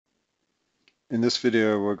In this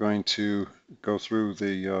video, we're going to go through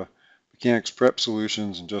the mechanics prep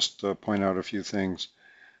solutions and just point out a few things.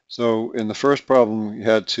 So in the first problem, we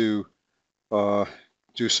had to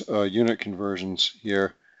do unit conversions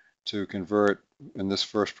here to convert, in this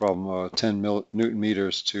first problem, 10 Newton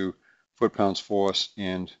meters to foot-pounds force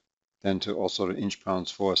and then to also to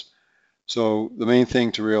inch-pounds force. So the main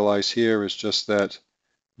thing to realize here is just that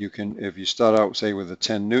you can, if you start out, say, with a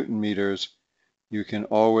 10 Newton meters, you can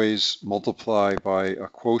always multiply by a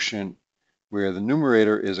quotient where the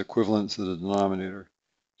numerator is equivalent to the denominator.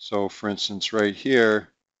 So for instance, right here,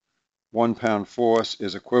 1 pound force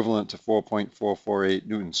is equivalent to 4.448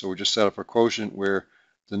 newtons. So we just set up a quotient where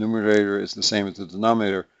the numerator is the same as the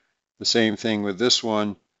denominator. The same thing with this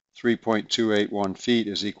one, 3.281 feet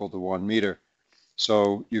is equal to 1 meter.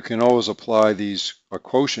 So you can always apply these a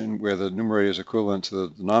quotient where the numerator is equivalent to the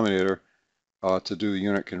denominator to do the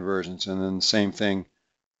unit conversions. And then the same thing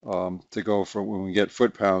to go from when we get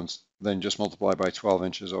foot-pounds, then just multiply by 12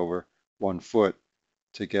 inches over 1 foot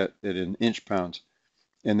to get it in inch-pounds.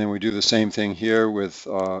 And then we do the same thing here with,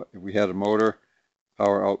 if we had a motor,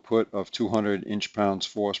 power output of 200 inch-pounds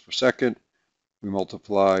force per second, we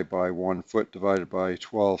multiply by 1 foot divided by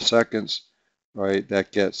 12 seconds, right?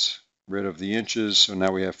 That gets rid of the inches, so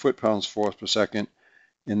now we have foot-pounds force per second.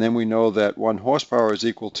 And then we know that 1 horsepower is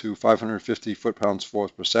equal to 550 foot-pounds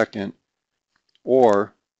force per second,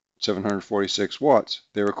 or 746 watts.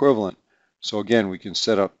 They're equivalent. So again, we can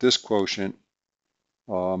set up this quotient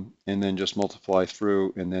and then just multiply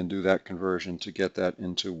through and then do that conversion to get that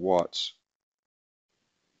into watts.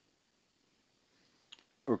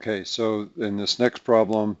 Okay, so in this next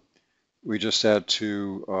problem, we just had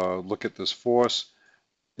to look at this force.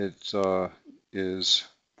 It is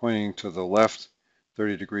pointing to the left,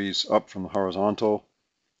 30 degrees up from the horizontal.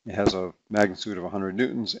 It has a magnitude of 100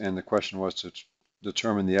 newtons, and the question was to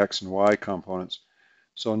determine the x and y components.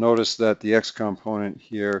 So notice that the x component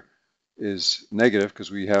here is negative because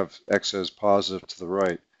we have x as positive to the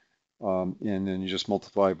right. And then you just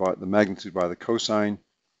multiply by the magnitude by the cosine,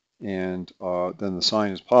 and then the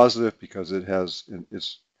sign is positive because it has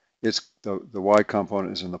the y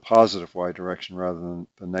component is in the positive y direction rather than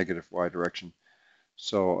the negative y direction.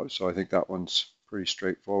 So I think that one's pretty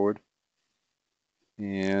straightforward.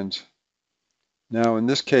 And now in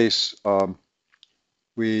this case,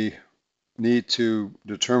 we need to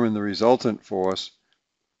determine the resultant force.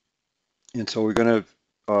 And so we're going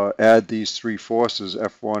to add these three forces,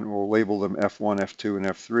 F1, we'll label them F1, F2, and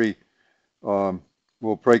F3.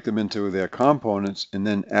 We'll break them into their components and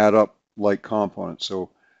then add up like components. So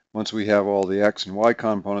once we have all the x and y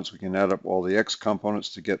components, we can add up all the x components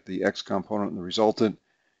to get the x component and the resultant,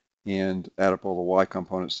 and add up all the y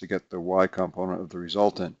components to get the y component of the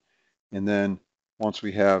resultant. And then once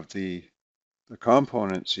we have the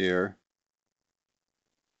components here,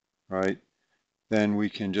 right, then we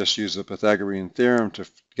can just use the Pythagorean theorem to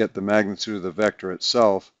get the magnitude of the vector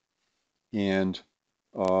itself, and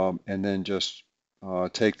then just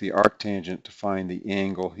take the arctangent to find the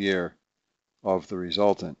angle here of the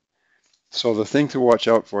resultant. So the thing to watch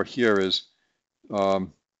out for here is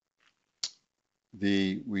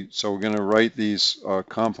so we're going to write these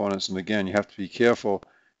components, and again, you have to be careful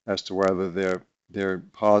as to whether they're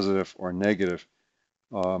positive or negative.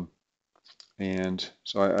 And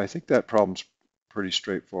so I think that problem's pretty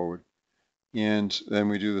straightforward. And then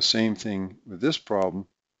we do the same thing with this problem,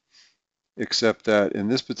 except that in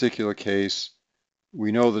this particular case,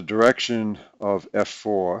 we know the direction of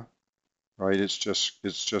F4, right? It's just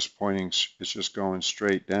pointing, it's just going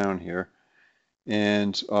straight down here.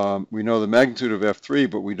 And we know the magnitude of F3,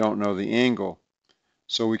 but we don't know the angle.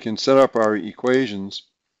 So we can set up our equations,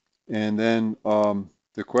 and then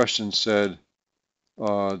the question said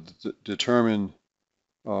determine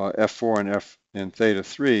F4 and theta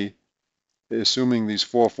 3, assuming these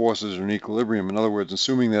four forces are in equilibrium. In other words,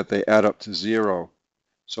 assuming that they add up to 0.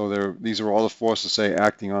 So these are all the forces, say,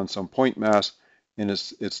 acting on some point mass, and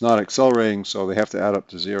it's not accelerating, so they have to add up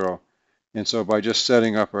to 0. And so by just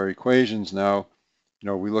setting up our equations now,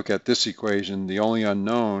 we look at this equation. The only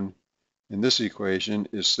unknown in this equation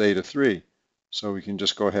is theta 3. So we can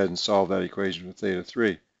just go ahead and solve that equation with theta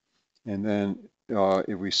 3. And then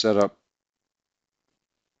if we set up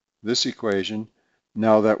this equation,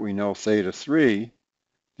 now that we know theta 3,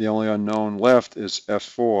 the only unknown left is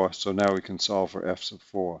F4, so now we can solve for F sub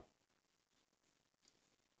 4.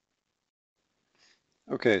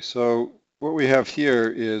 Okay, so what we have here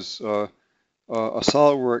is a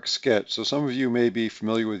SolidWorks sketch. So some of you may be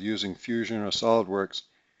familiar with using Fusion or SolidWorks,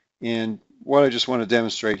 and what I just want to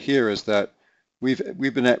demonstrate here is that we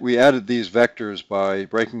added these vectors by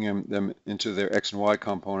breaking them into their x and y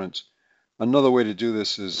components another way to do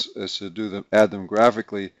this is to do them, add them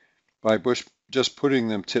graphically by just putting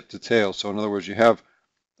them tip to tail. So in other words, you have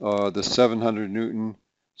the 700 Newton.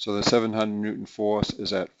 So the 700 Newton force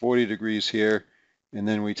is at 40 degrees here. And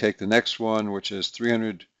then we take the next one, which is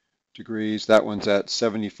 300 degrees. That one's at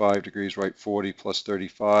 75 degrees, right? 40 plus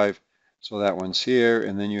 35. So that one's here.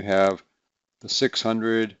 And then you have the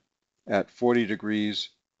 600 at 40 degrees.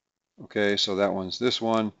 Okay, so that one's this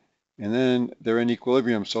one. And then they're in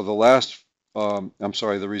equilibrium. So the last,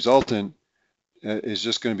 the resultant is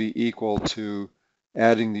just going to be equal to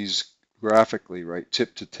adding these graphically, right,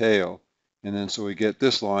 tip to tail. And then so we get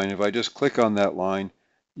this line. If I just click on that line,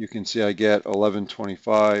 you can see I get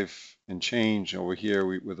 1125 and change. Over here,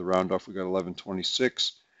 with the round off, we got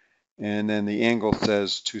 1126. And then the angle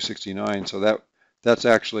says 269. So that's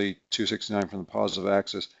actually 269 from the positive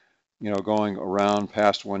axis, going around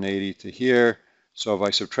past 180 to here. So if I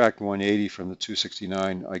subtract 180 from the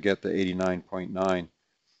 269, I get the 89.9.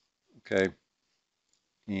 Okay.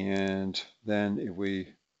 And then if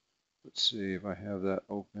let's see if I have that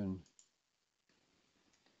open.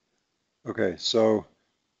 Okay, so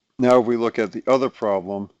now if we look at the other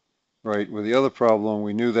problem, right, with the other problem,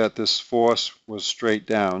 we knew that this force was straight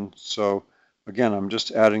down. So again, I'm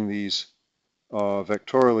just adding these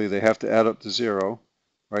vectorially. They have to add up to 0,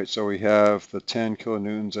 right? So we have the 10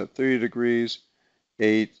 kilonewtons at 30 degrees,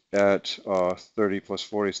 8 at 30 plus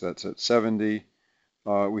 40, so that's at 70.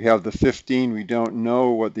 We have the 15. We don't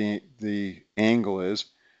know what the angle is,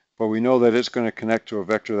 but we know that it's going to connect to a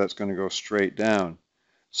vector that's going to go straight down.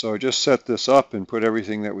 So just set this up and put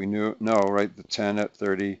everything that we know, right? The 10 at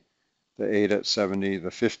 30, the 8 at 70, the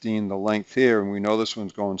 15, the length here, and we know this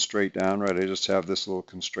one's going straight down, right? I just have this little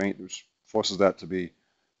constraint which forces that to be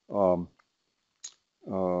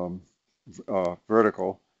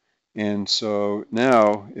vertical. And so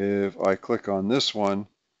now if I click on this one,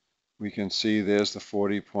 we can see there's the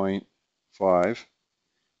 40.5.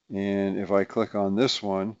 And if I click on this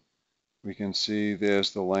one, we can see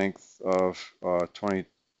there's the length of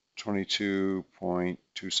 22.27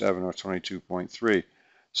 or 22.3.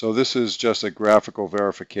 So this is just a graphical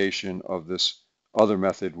verification of this other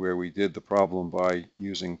method where we did the problem by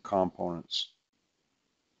using components.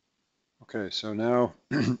 Okay, so now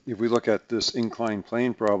if we look at this inclined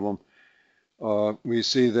plane problem, we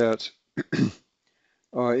see that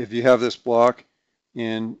if you have this block,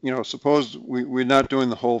 and suppose we're not doing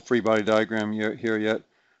the whole free body diagram here yet,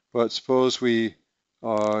 but suppose we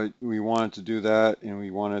wanted to do that, and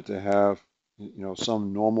we wanted to have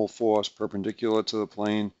some normal force perpendicular to the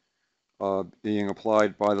plane being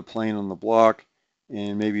applied by the plane on the block,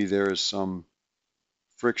 and maybe there is some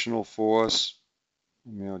frictional force.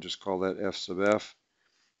 I'll just call that F sub F,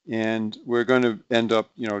 and we're going to end up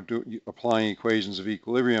applying equations of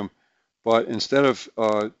equilibrium. But instead of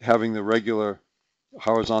having the regular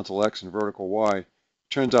horizontal x and vertical y, it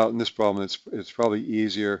turns out in this problem it's probably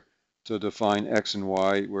easier to define x and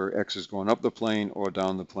y, where x is going up the plane or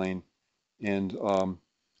down the plane, and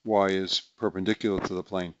y is perpendicular to the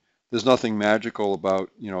plane. There's nothing magical about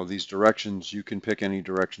these directions. You can pick any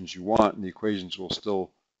directions you want, and the equations will still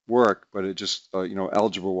work. But it just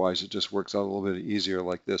algebra-wise, it just works out a little bit easier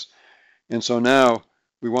like this. And so now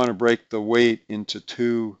we want to break the weight into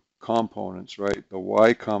two components, right? The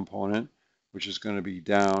y component, which is going to be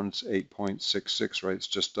down, it's 8.66, right? It's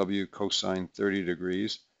just w cosine 30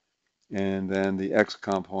 degrees. And then the x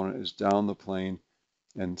component is down the plane,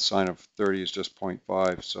 and sine of 30 is just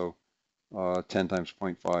 0.5. So 10 times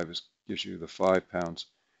 0.5 gives you the 5 pounds.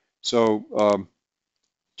 So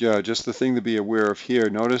yeah, just the thing to be aware of here,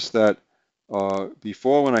 notice that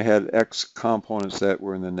before, when I had x components that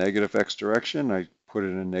were in the negative x direction, I put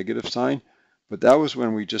in a negative sign. But that was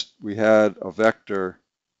when we had a vector.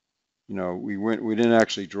 We didn't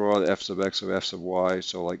actually draw the f sub x or f sub y.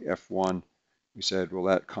 So like f1, we said, well,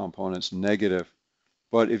 that component's negative.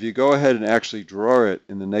 But if you go ahead and actually draw it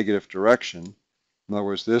in the negative direction, in other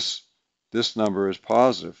words, this number is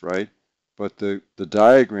positive, right? But the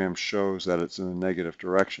diagram shows that it's in the negative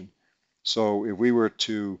direction. So if we were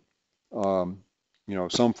to,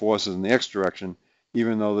 some forces in the x direction,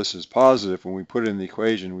 even though this is positive, when we put it in the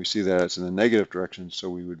equation, we see that it's in the negative direction, so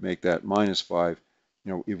we would make that -5,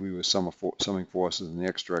 if we were summing forces in the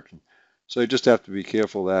x direction. So you just have to be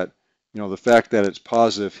careful that, the fact that it's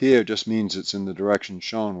positive here just means it's in the direction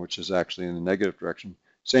shown, which is actually in the negative direction.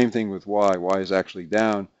 Same thing with y. Y is actually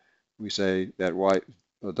down. We say that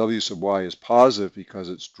w sub y is positive because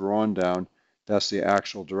it's drawn down. That's the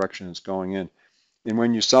actual direction it's going in. And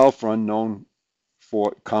when you solve for unknown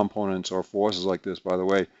components or forces like this, by the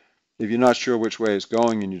way, if you're not sure which way it's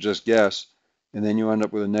going and you just guess, and then you end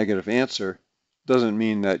up with a negative answer, doesn't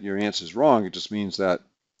mean that your answer is wrong. It just means that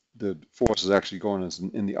the force is actually going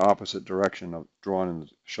in the opposite direction of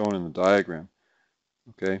shown in the diagram.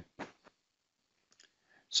 Okay.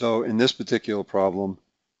 So in this particular problem,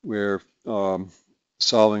 we're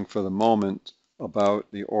solving for the moment about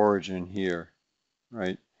the origin here,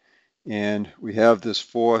 right? And we have this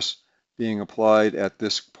force being applied at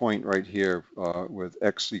this point right here with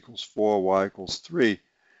x equals 4, y equals 3.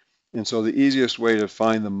 And so the easiest way to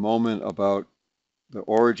find the moment about the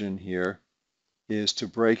origin here is to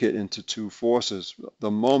break it into two forces. A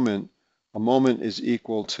moment is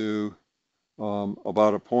equal to,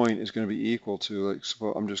 about a point is going to be equal to, like,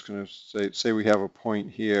 so I'm just going to say we have a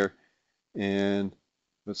point here, and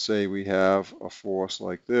let's say we have a force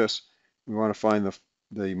like this. We want to find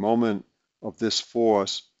the moment of this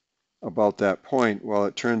force about that point. Well,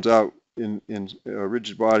 it turns out in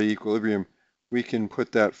rigid body equilibrium, we can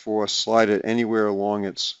put that force, slide it anywhere along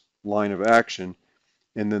its line of action,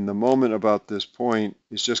 and then the moment about this point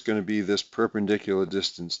is just going to be this perpendicular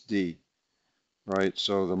distance d, right?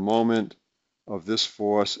 So the moment of this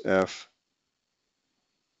force F,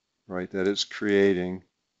 right, that it's creating,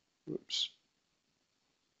 whoops,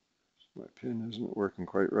 my pen isn't working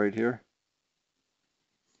quite right here,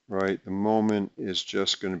 right? The moment is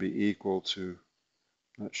just going to be equal to,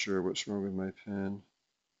 not sure what's wrong with my pen,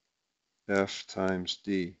 F times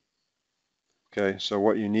d. Okay, so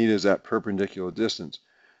what you need is that perpendicular distance.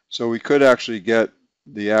 So we could actually get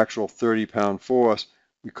the actual 30-pound force.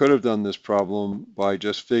 We could have done this problem by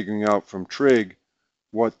just figuring out from trig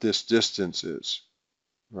what this distance is,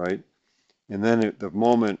 right? And then the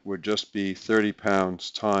moment would just be 30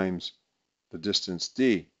 pounds times the distance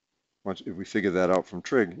d, if we figure that out from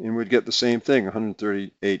trig. And we'd get the same thing,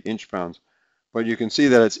 138 inch-pounds. But you can see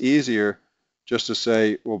that it's easier just to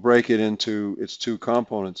say, we'll break it into its two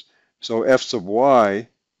components. So F sub y,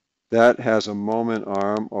 that has a moment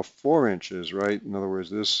arm of 4 inches, right? In other words,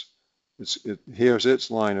 here's its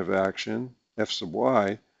line of action, F sub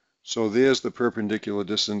y. So there's the perpendicular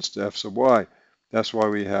distance to F sub y. That's why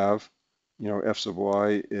we have, F sub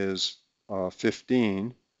y is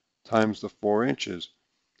 15 times the 4 inches.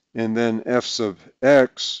 And then F sub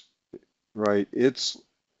x, right, its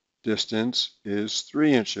distance is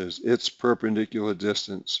 3 inches. Its perpendicular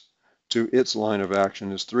distance to its line of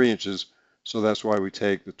action is 3 inches. So that's why we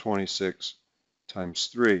take the 26 times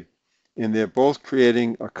 3. And they're both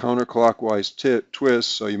creating a counterclockwise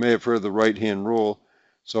twist. So you may have heard the right-hand rule.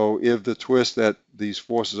 So if the twist that these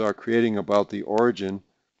forces are creating about the origin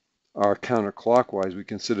are counterclockwise, we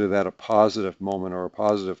consider that a positive moment or a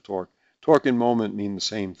positive torque. Torque and moment mean the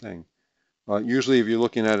same thing. Usually if you're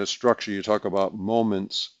looking at a structure, you talk about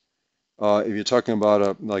moments. If you're talking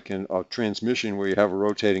about a transmission where you have a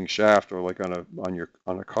rotating shaft, or like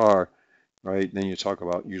on a car, right, then you talk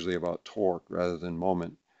about usually about torque rather than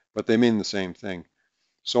moment, but they mean the same thing.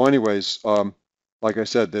 So anyways, like I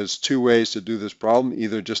said, there's two ways to do this problem.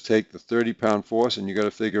 Either just take the 30-pound force and you got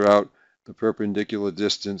to figure out the perpendicular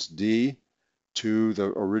distance d to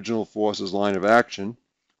the original force's line of action,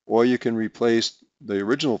 or you can replace the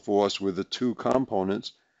original force with the two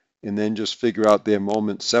components and then just figure out their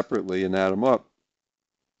moments separately and add them up.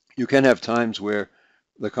 You can have times where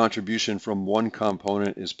the contribution from one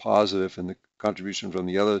component is positive and the contribution from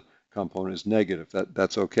the other component is negative.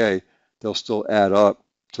 That's okay. They'll still add up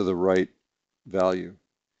to the right value.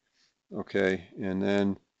 Okay, and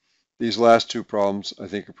then these last two problems I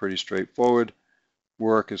think are pretty straightforward.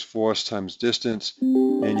 Work is force times distance,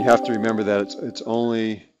 and you have to remember that it's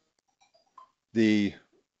only the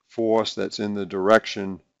force that's in the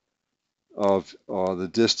direction of the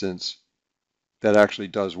distance that actually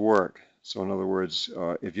does work. So in other words,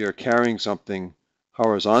 if you're carrying something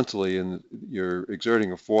horizontally and you're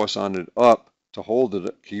exerting a force on it up to hold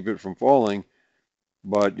it, keep it from falling,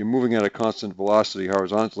 but you're moving at a constant velocity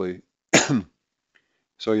horizontally,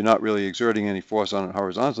 so you're not really exerting any force on it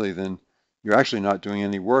horizontally, then you're actually not doing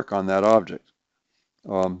any work on that object.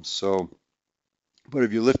 But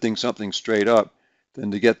if you're lifting something straight up,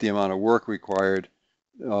 then to get the amount of work required,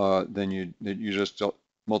 then you just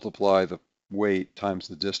multiply the weight times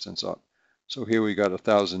the distance up. So here we got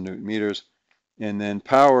 1,000 Newton meters. And then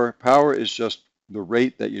power is just the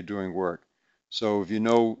rate that you're doing work. So if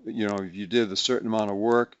if you did a certain amount of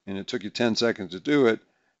work and it took you 10 seconds to do it,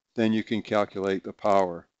 then you can calculate the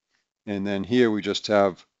power. And then here we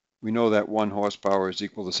know that 1 horsepower is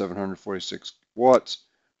equal to 746 watts.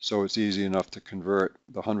 So it's easy enough to convert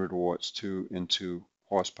the 100 watts into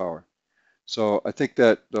horsepower. So I think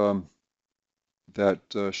that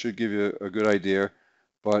should give you a good idea.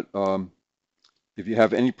 But if you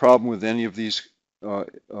have any problem with any of these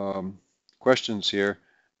questions here,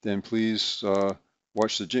 then please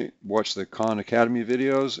watch the Khan Academy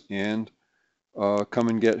videos and come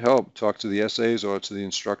and get help. Talk to the SAs or to the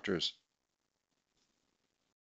instructors.